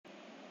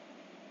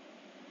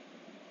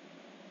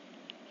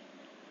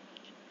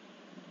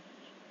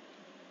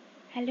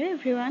Hello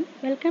everyone,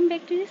 welcome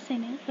back to this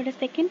channel for the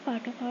second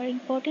part of our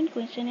important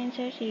question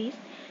answer series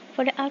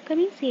for the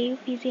upcoming CAU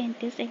PG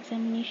Entrance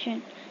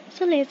examination.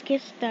 So let's get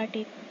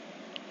started.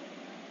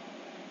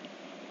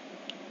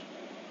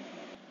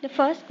 The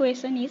first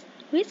question is,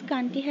 which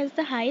country has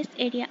the highest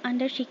area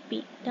under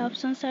chickpea? The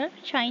options are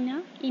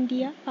China,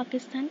 India,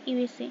 Pakistan,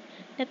 USA.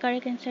 The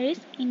correct answer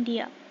is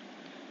India.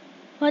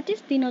 What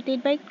is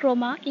denoted by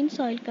chroma in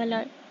soil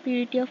color?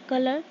 Purity of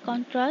color,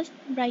 contrast,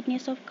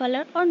 brightness of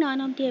color, or none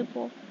of the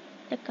above?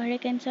 The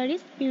correct answer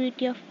is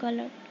purity of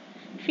color.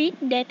 Feed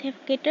that have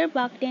greater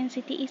bulk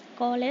density is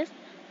called as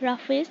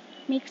roughage,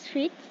 mixed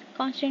feeds,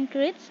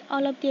 concentrates,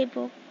 all of the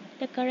above.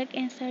 The correct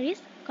answer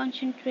is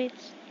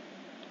concentrates.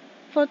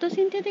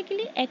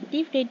 Photosynthetically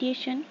active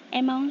radiation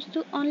amounts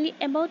to only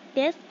about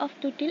dash of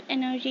total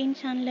energy in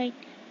sunlight,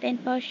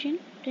 10%,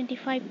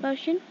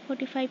 25%,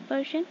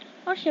 45%,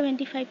 or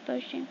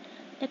 75%.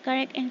 The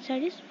correct answer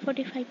is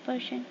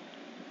 45%.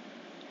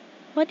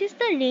 What is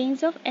the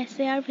range of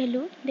SAR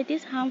value that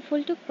is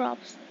harmful to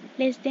crops?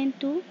 Less than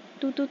 2,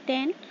 2 to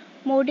 10,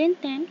 more than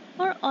 10,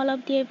 or all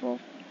of the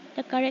above?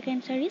 The correct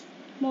answer is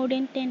more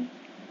than 10.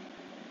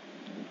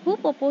 Who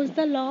proposed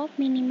the law of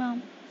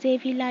minimum?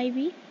 J.V.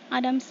 Livy,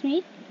 Adam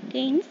Smith,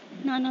 Keynes,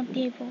 none of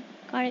the above.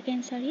 Correct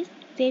answer is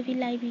J.V.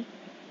 Livy.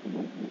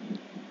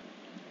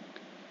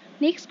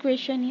 Next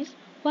question is,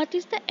 what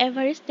is the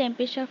average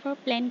temperature for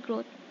plant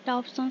growth? The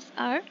options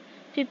are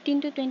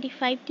 15 to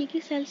 25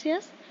 degrees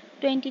Celsius,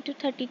 20 to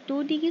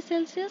 32 degrees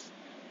Celsius,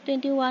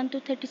 21 to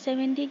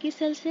 37 degrees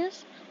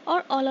Celsius,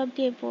 or all of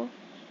the above.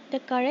 The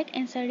correct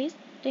answer is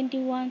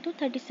 21 to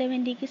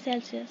 37 degrees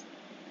Celsius.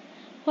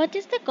 What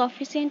is the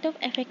coefficient of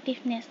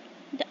effectiveness?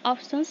 The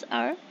options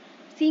are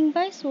sink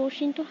by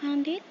source into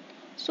 100,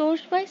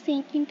 source by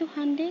sink into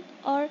 100,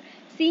 or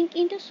sink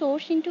into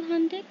source into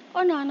 100,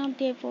 or none of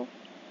the above.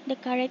 The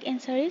correct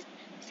answer is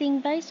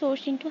sink by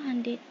source into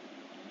 100.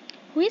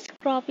 Which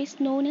crop is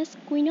known as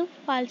queen of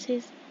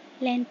pulses?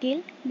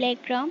 Lentil,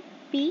 black gram,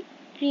 pea,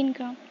 green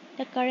gram.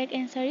 The correct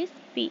answer is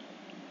pea.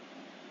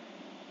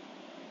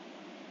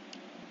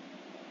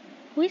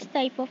 Which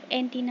type of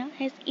antenna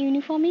has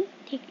uniform in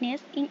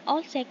thickness in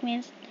all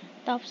segments?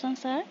 The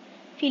options are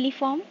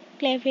filiform,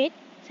 clavate,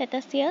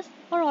 cetaceous,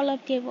 or all of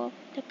the above.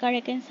 The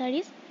correct answer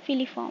is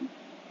filiform.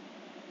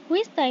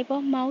 Which type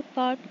of mouth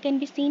part can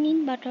be seen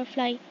in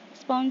butterfly?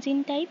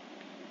 Sponging type,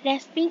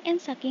 rasping and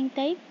sucking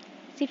type,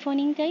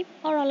 siphoning type,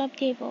 or all of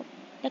the above?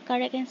 The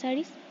correct answer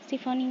is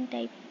siphoning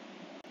type.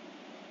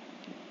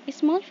 A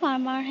small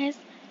farmer has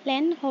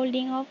land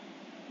holding of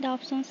the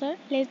options are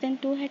less than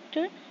 2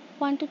 hectare,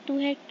 1 to 2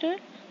 hectare,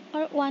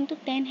 or 1 to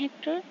 10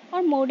 hectare,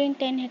 or more than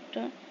 10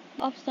 hectare.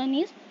 The option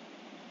is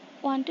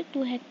 1 to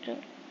 2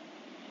 hectare.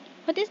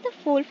 What is the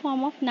full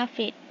form of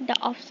NAFED? The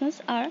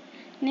options are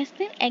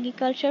National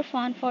Agriculture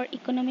Fund for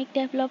Economic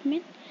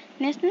Development,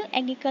 National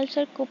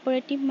Agriculture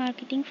Cooperative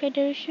Marketing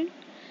Federation,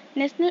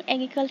 National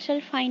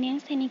Agricultural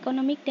Finance and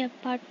Economic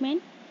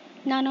Department,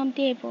 none of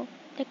the above.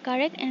 The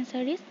correct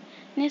answer is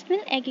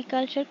National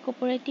Agriculture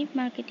Cooperative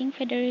Marketing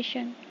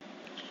Federation.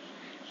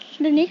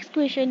 The next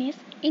question is,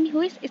 in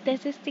which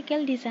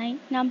statistical design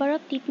number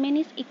of treatment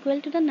is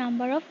equal to the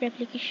number of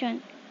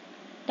replication?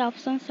 The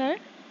options are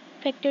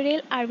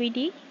factorial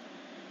RBD,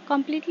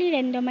 completely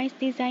randomized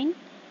design,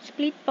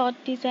 split plot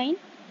design,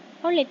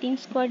 or Latin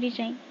square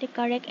design. The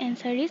correct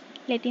answer is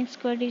Latin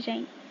square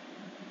design.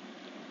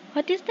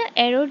 What is the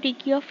error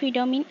degree of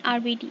freedom in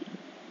RBD?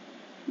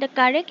 The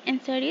correct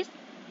answer is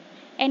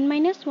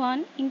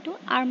n-1 into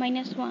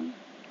r-1.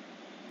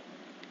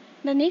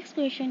 The next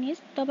question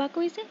is,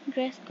 tobacco is a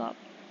grass crop.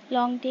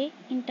 Long day,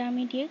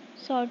 intermediate,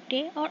 short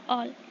day, or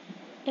all?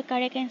 The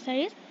correct answer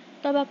is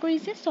tobacco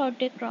is a short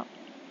day crop.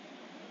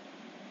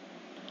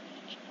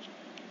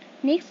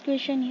 Next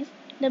question is,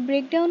 the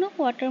breakdown of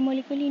water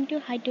molecule into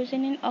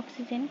hydrogen and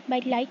oxygen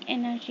by light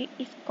energy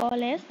is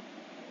called as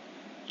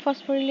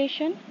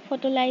phosphorylation,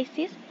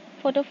 photolysis,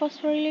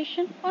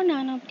 photophosphorylation, or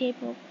none of the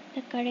above.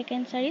 The correct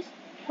answer is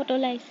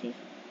photolysis.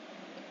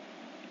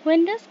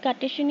 When does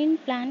guttation in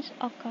plants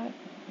occur?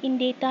 In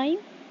daytime,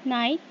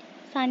 night,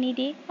 sunny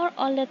day, or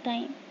all the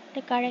time?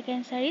 The correct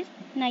answer is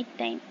night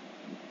time.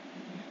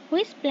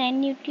 Which plant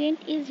nutrient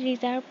is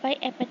reserved by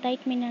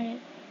apatite mineral?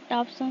 The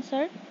options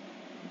are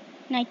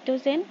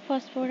nitrogen,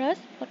 phosphorus,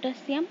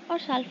 potassium, or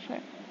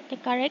sulfur. The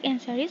correct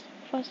answer is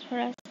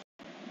phosphorus.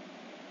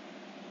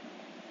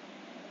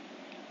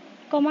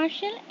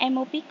 Commercial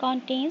MOP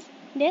contains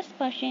this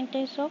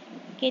percentage of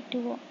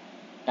K2O.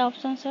 The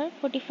options are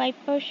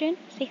 45%,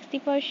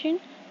 60%,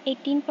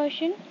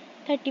 18%,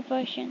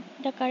 30%.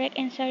 The correct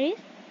answer is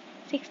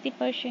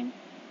 60%.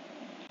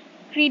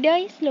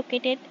 CRIDA is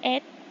located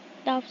at,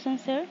 the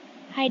options are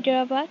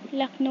Hyderabad,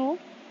 Lucknow,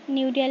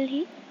 New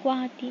Delhi,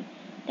 Guwahati.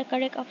 The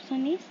correct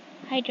option is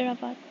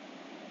Hyderabad.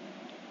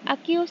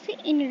 Accuracy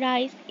in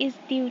rice is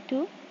due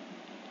to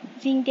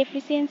zinc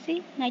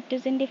deficiency,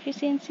 nitrogen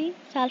deficiency,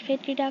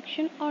 sulfate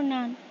reduction, or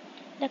none.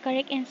 The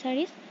correct answer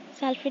is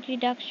sulfate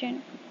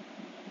reduction.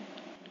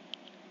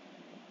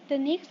 The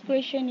next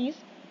question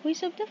is,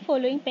 Which of the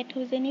following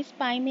pathogen is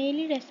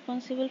primarily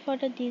responsible for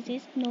the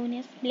disease known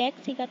as black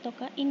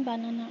sigatoka in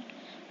banana?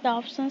 The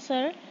options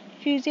are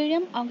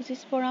Fusarium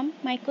oxysporum,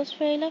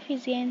 Mycosphaerella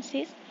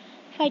fisiensis,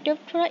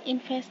 Phytophthora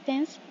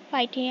infestans,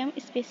 Pythium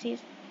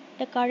species.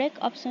 The correct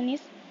option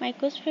is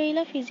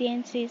Mycosphaerella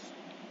fisiensis.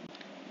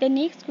 The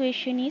next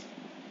question is,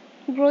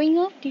 growing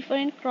of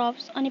different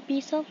crops on a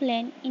piece of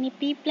land in a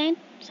pea plant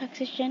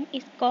succession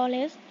is called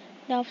as.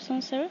 The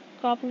options are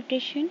crop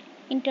rotation,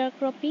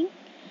 intercropping,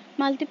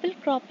 multiple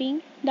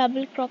cropping,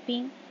 double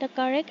cropping. The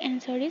correct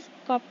answer is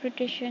crop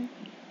rotation.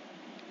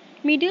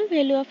 Medial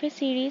value of a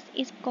series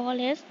is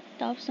called as.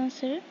 The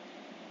options are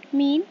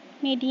mean,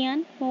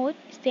 median, mode,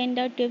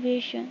 standard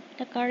deviation.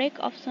 The correct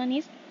option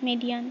is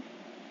median.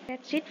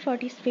 That's it for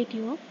this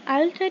video.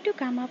 I will try to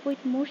come up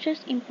with more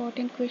such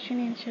important question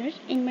answers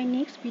in my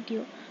next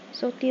video.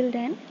 So till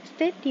then,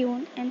 stay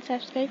tuned and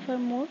subscribe for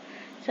more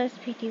such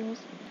videos.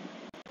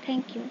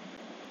 Thank you.